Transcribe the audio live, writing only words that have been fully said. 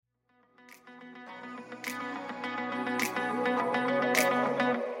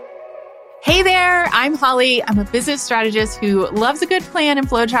I'm Holly. I'm a business strategist who loves a good plan and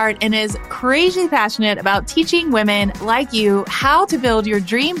flowchart and is crazy passionate about teaching women like you how to build your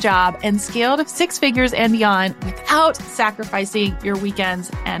dream job and scale to six figures and beyond without sacrificing your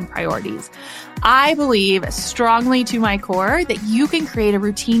weekends and priorities. I believe strongly to my core that you can create a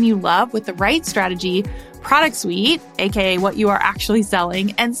routine you love with the right strategy, product suite, aka what you are actually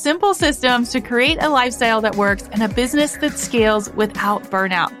selling, and simple systems to create a lifestyle that works and a business that scales without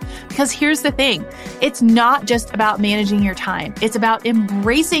burnout. Because here's the thing, it's not just about managing your time. It's about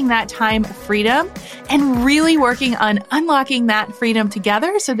embracing that time freedom and really working on unlocking that freedom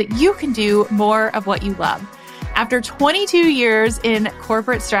together so that you can do more of what you love. After 22 years in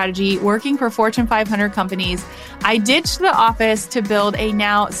corporate strategy, working for Fortune 500 companies, I ditched the office to build a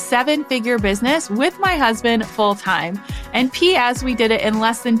now seven-figure business with my husband full-time. And P.S., we did it in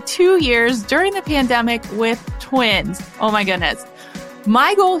less than 2 years during the pandemic with twins. Oh my goodness.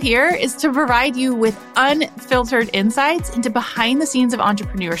 My goal here is to provide you with unfiltered insights into behind the scenes of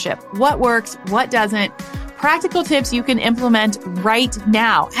entrepreneurship, what works, what doesn't, practical tips you can implement right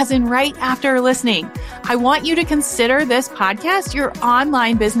now, as in right after listening. I want you to consider this podcast your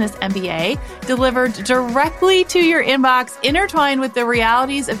online business MBA, delivered directly to your inbox, intertwined with the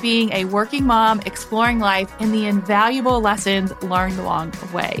realities of being a working mom, exploring life, and the invaluable lessons learned along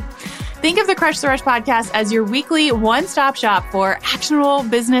the way. Think of the Crush the Rush podcast as your weekly one-stop shop for actionable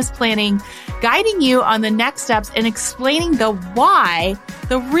business planning, guiding you on the next steps and explaining the why,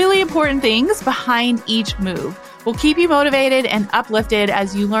 the really important things behind each move. We'll keep you motivated and uplifted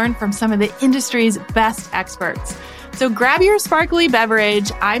as you learn from some of the industry's best experts. So grab your sparkly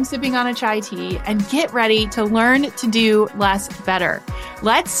beverage, I'm sipping on a chai tea, and get ready to learn to do less better.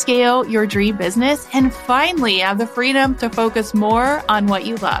 Let's scale your dream business and finally have the freedom to focus more on what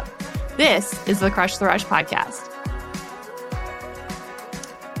you love. This is the Crush the Rush podcast.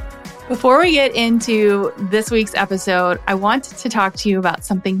 Before we get into this week's episode, I want to talk to you about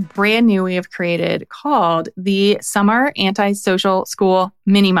something brand new we have created called the Summer Anti-Social School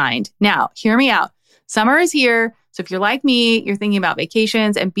Mini Mind. Now, hear me out. Summer is here. So if you're like me, you're thinking about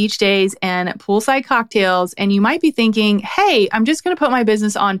vacations and beach days and poolside cocktails, and you might be thinking, hey, I'm just going to put my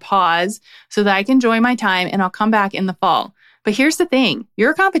business on pause so that I can enjoy my time and I'll come back in the fall. But here's the thing,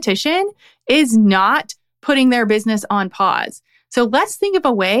 your competition is not putting their business on pause. So let's think of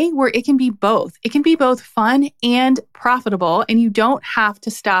a way where it can be both. It can be both fun and profitable, and you don't have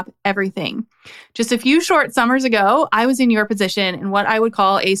to stop everything. Just a few short summers ago, I was in your position in what I would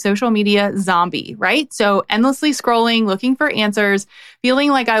call a social media zombie, right? So endlessly scrolling, looking for answers,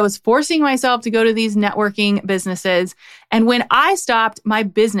 feeling like I was forcing myself to go to these networking businesses. And when I stopped, my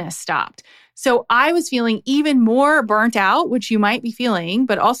business stopped. So I was feeling even more burnt out, which you might be feeling,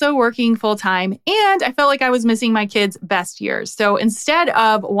 but also working full time. And I felt like I was missing my kids' best years. So instead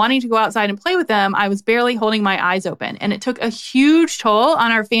of wanting to go outside and play with them, I was barely holding my eyes open. And it took a huge toll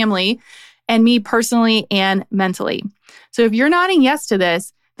on our family and me personally and mentally. So if you're nodding yes to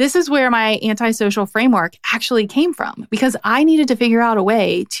this, this is where my antisocial framework actually came from, because I needed to figure out a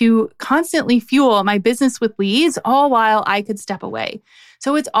way to constantly fuel my business with leads, all while I could step away.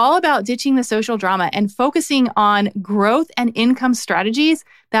 So it's all about ditching the social drama and focusing on growth and income strategies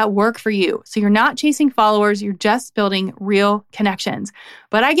that work for you. So you're not chasing followers, you're just building real connections.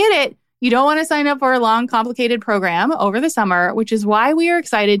 But I get it. You don't want to sign up for a long, complicated program over the summer, which is why we are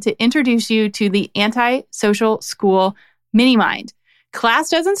excited to introduce you to the Anti-Social School Mini Mind. Class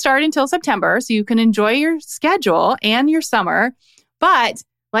doesn't start until September, so you can enjoy your schedule and your summer. But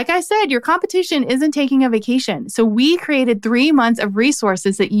like I said, your competition isn't taking a vacation. So we created 3 months of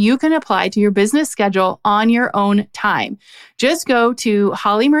resources that you can apply to your business schedule on your own time. Just go to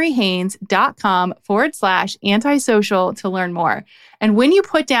hollymariehaynes.com/antisocial to learn more. And when you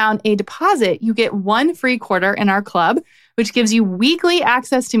put down a deposit, you get 1 free quarter in our club, which gives you weekly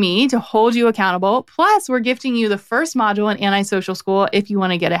access to me to hold you accountable. Plus, we're gifting you the first module in Anti-Social School if you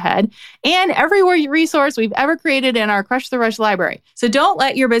want to get ahead, and every resource we've ever created in our Crush the Rush library. So don't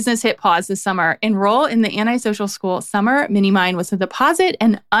let your business hit pause this summer. Enroll in the Anti-Social School Summer Mini Mind with a deposit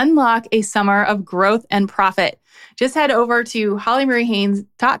and unlock a summer of growth and profit. Just head over to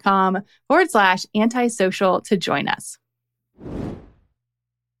hollymariehaynes.com/antisocial to join us.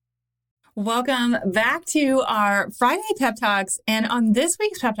 Welcome back to our Friday Pep Talks. And on this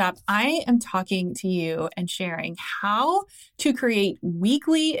week's Pep Talk, I am talking to you and sharing how to create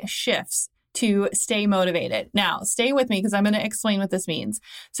weekly shifts to stay motivated. Now, stay with me because I'm going to explain what this means.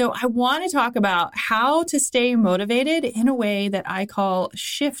 So I want to talk about how to stay motivated in a way that I call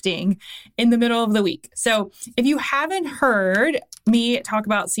shifting in the middle of the week. So if you haven't heard me talk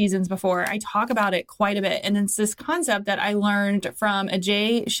about seasons before, I talk about it quite a bit. And it's this concept that I learned from a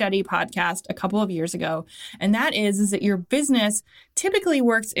Jay Shetty podcast a couple of years ago. And that is that your business typically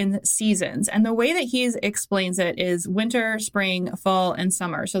works in seasons. And the way that he explains it is winter, spring, fall, and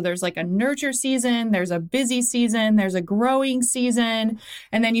summer. So there's like a nurture season, there's a busy season, there's a growing season,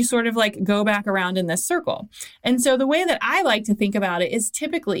 and then you sort of like go back around in this circle. And so the way that I like to think about it is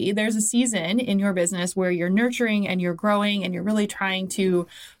typically there's a season in your business where you're nurturing and you're growing and you're really trying to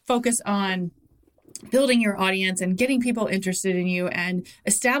focus on building your audience and getting people interested in you and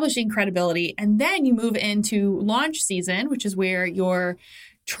establishing credibility. And then you move into launch season, which is where you're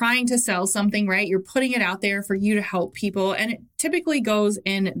trying to sell something, right? You're putting it out there for you to help people. And it typically goes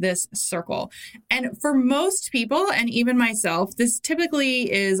in this circle. And for most people, and even myself, this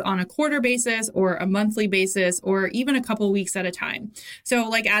typically is on a quarter basis or a monthly basis, or even a couple weeks at a time. So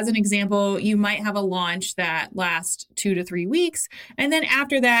like, as an example, you might have a launch that lasts 2 to 3 weeks. And then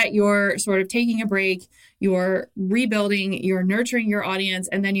after that, you're sort of taking a break, you're rebuilding, you're nurturing your audience,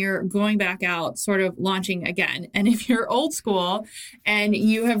 and then you're going back out, sort of launching again. And if you're old school and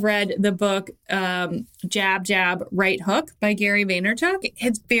you have read the book Jab, Jab, Right Hook by Gary Vaynerchuk,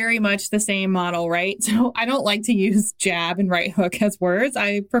 it's very much the same model, right? So I don't like to use jab and right hook as words.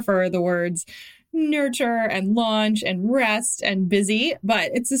 I prefer the words nurture and launch and rest and busy,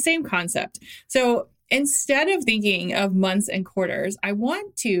 but it's the same concept. So instead of thinking of months and quarters, I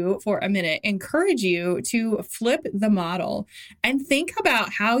want to, for a minute, encourage you to flip the model and think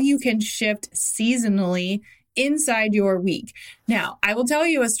about how you can shift seasonally inside your week. Now, I will tell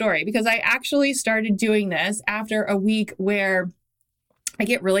you a story because I actually started doing this after a week where I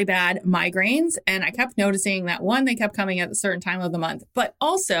get really bad migraines, and I kept noticing that one, they kept coming at a certain time of the month, but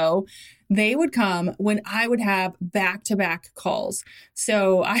also they would come when I would have back-to-back calls.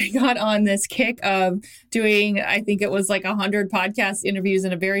 So I got on this kick of doing, I think it was like 100 podcast interviews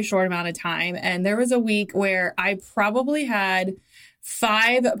in a very short amount of time. And there was a week where I probably had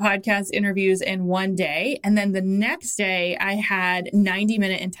 5 podcast interviews in one day. And then the next day I had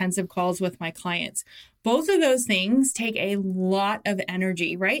 90-minute intensive calls with my clients. Both of those things take a lot of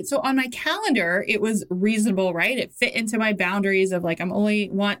energy, right? So on my calendar, it was reasonable, right? It fit into my boundaries of like, I'm only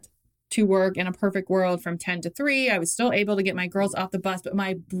want to work in a perfect world from 10 to 3. I was still able to get my girls off the bus, but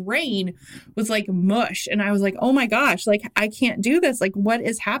my brain was like mush. And I was like, oh my gosh, like I can't do this. Like what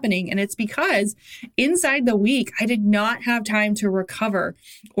is happening? And it's because inside the week, I did not have time to recover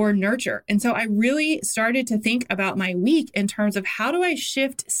or nurture. And so I really started to think about my week in terms of how do I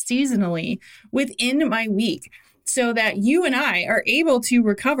shift seasonally within my week so that you and I are able to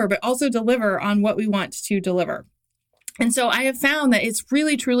recover, but also deliver on what we want to deliver. And so I have found that it's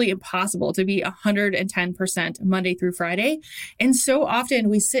really, truly impossible to be 110% Monday through Friday. And so often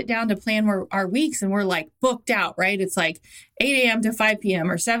we sit down to plan our weeks and we're like booked out, right? It's like 8 a.m. to 5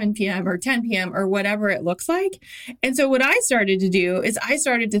 p.m. or 7 p.m. or 10 p.m. or whatever it looks like. And so what I started to do is I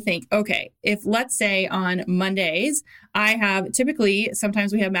started to think, okay, if let's say on Mondays, I have typically,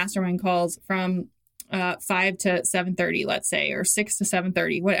 sometimes we have mastermind calls from 5 to 7:30, let's say, or 6 to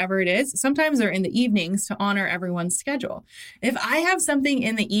 7:30, whatever it is. Sometimes they're in the evenings to honor everyone's schedule. If I have something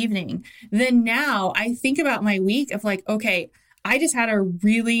in the evening, then now I think about my week of like, okay, I just had a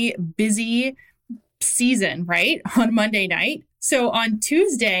really busy season, right? On Monday night. So on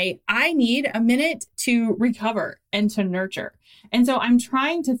Tuesday, I need a minute to recover and to nurture. And so I'm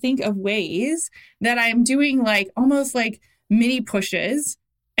trying to think of ways that I'm doing like almost like mini pushes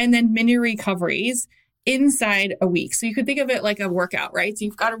and then mini recoveries inside a week. So you could think of it like a workout, right? So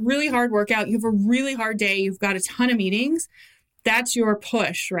you've got a really hard workout, you have a really hard day, you've got a ton of meetings. That's your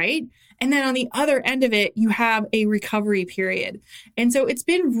push, right? And then on the other end of it, you have a recovery period. And so it's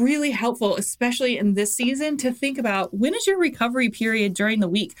been really helpful, especially in this season, to think about when is your recovery period during the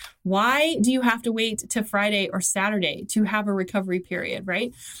week? Why do you have to wait to Friday or Saturday to have a recovery period,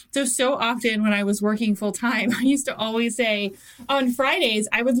 right? So often when I was working full time, I used to always say on Fridays,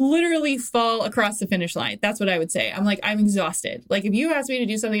 I would literally fall across the finish line. That's what I would say. I'm like, I'm exhausted. Like if you asked me to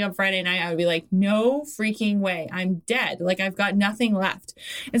do something on Friday night, I would be like, no freaking way. I'm dead. Like I've got nothing left.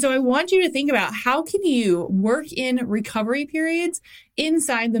 And so I want you to think about how can you work in recovery periods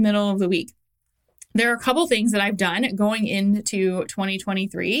inside the middle of the week. There are a couple things that I've done going into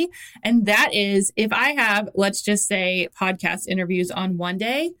 2023. And that is if I have, let's just say podcast interviews on one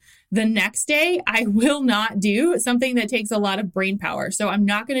day, The next day, I will not do something that takes a lot of brain power. So I'm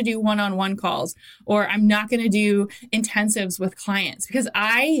not going to do one-on-one calls, or I'm not going to do intensives with clients because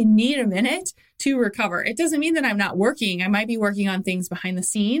I need a minute to recover. It doesn't mean that I'm not working. I might be working on things behind the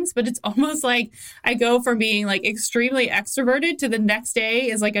scenes, but it's almost like I go from being like extremely extroverted to the next day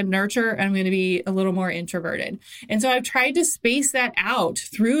is like a nurture, and I'm going to be a little more introverted. And so I've tried to space that out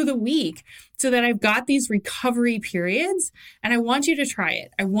through the week so that I've got these recovery periods, and I want you to try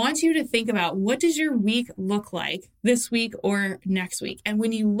it. I want you to think about, what does your week look like this week or next week? And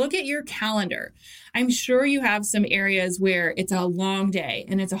when you look at your calendar, I'm sure you have some areas where it's a long day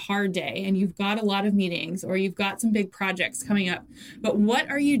and it's a hard day and you've got a lot of meetings or you've got some big projects coming up. But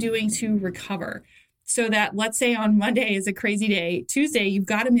what are you doing to recover? So that, let's say on Monday is a crazy day, Tuesday, you've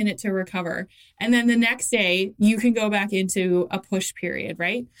got a minute to recover. And then the next day, you can go back into a push period,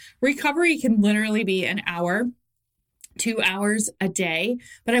 right? Recovery can literally be an hour, 2 hours a day.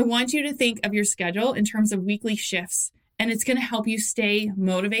 But I want you to think of your schedule in terms of weekly shifts. And it's going to help you stay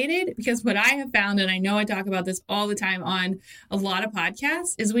motivated, because what I have found, and I know I talk about this all the time on a lot of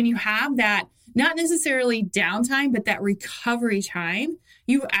podcasts, is when you have that, not necessarily downtime, but that recovery time,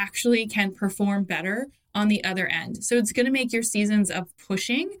 you actually can perform better on the other end. So it's going to make your seasons of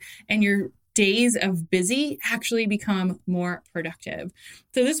pushing and your days of busy actually become more productive.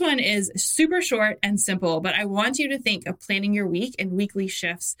 So this one is super short and simple, but I want you to think of planning your week and weekly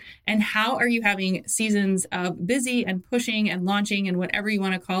shifts, and how are you having seasons of busy and pushing and launching and whatever you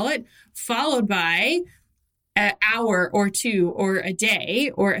want to call it, followed by an hour or two or a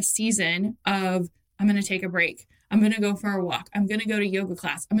day or a season of, I'm going to take a break. I'm going to go for a walk. I'm going to go to yoga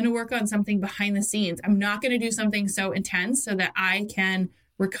class. I'm going to work on something behind the scenes. I'm not going to do something so intense so that I can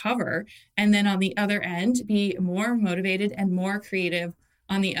recover. And then on the other end, be more motivated and more creative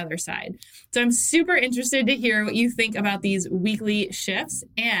on the other side. So I'm super interested to hear what you think about these weekly shifts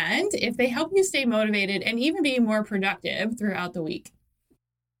and if they help you stay motivated and even be more productive throughout the week.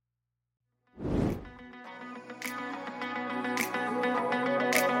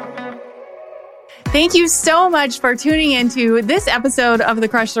 Thank you so much for tuning into this episode of the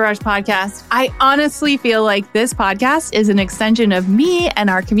Crush the Rush podcast. I honestly feel like this podcast is an extension of me and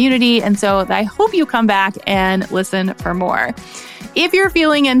our community. And so I hope you come back and listen for more. If you're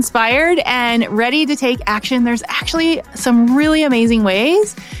feeling inspired and ready to take action, there's actually some really amazing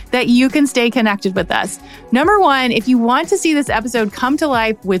ways that you can stay connected with us. Number one, if you want to see this episode come to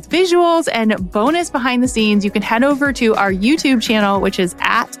life with visuals and bonus behind the scenes, you can head over to our YouTube channel, which is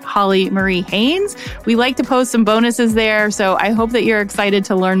at Holly Marie Haynes. We like to post some bonuses there, so I hope that you're excited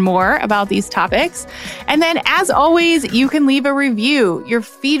to learn more about these topics. And then, as always, you can leave a review. Your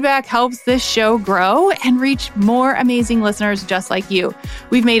feedback helps this show grow and reach more amazing listeners just like you.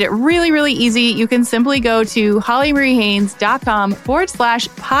 We've made it really, really easy. You can simply go to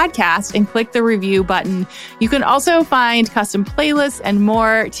hollymariehaynes.com/podcast and click the review button. You can also find custom playlists and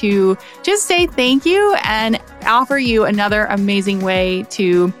more to just say thank you and offer you another amazing way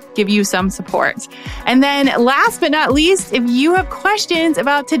to give you some support. And then last but not least, if you have questions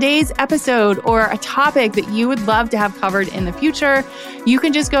about today's episode or a topic that you would love to have covered in the future, you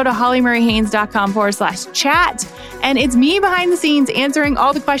can just go to hollymariehaynes.com/chat. And it's me behind the scenes answering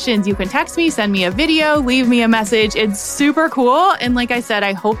all the questions. You can text me, send me a video, leave me a message. It's super cool. And like I said,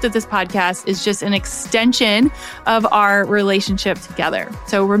 I hope that this podcast is just an extension of our relationship together.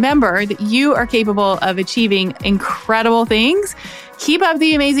 So remember that you are capable of achieving incredible things. Keep up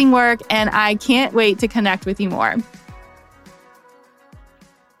the amazing work, and I can't wait to connect with you more.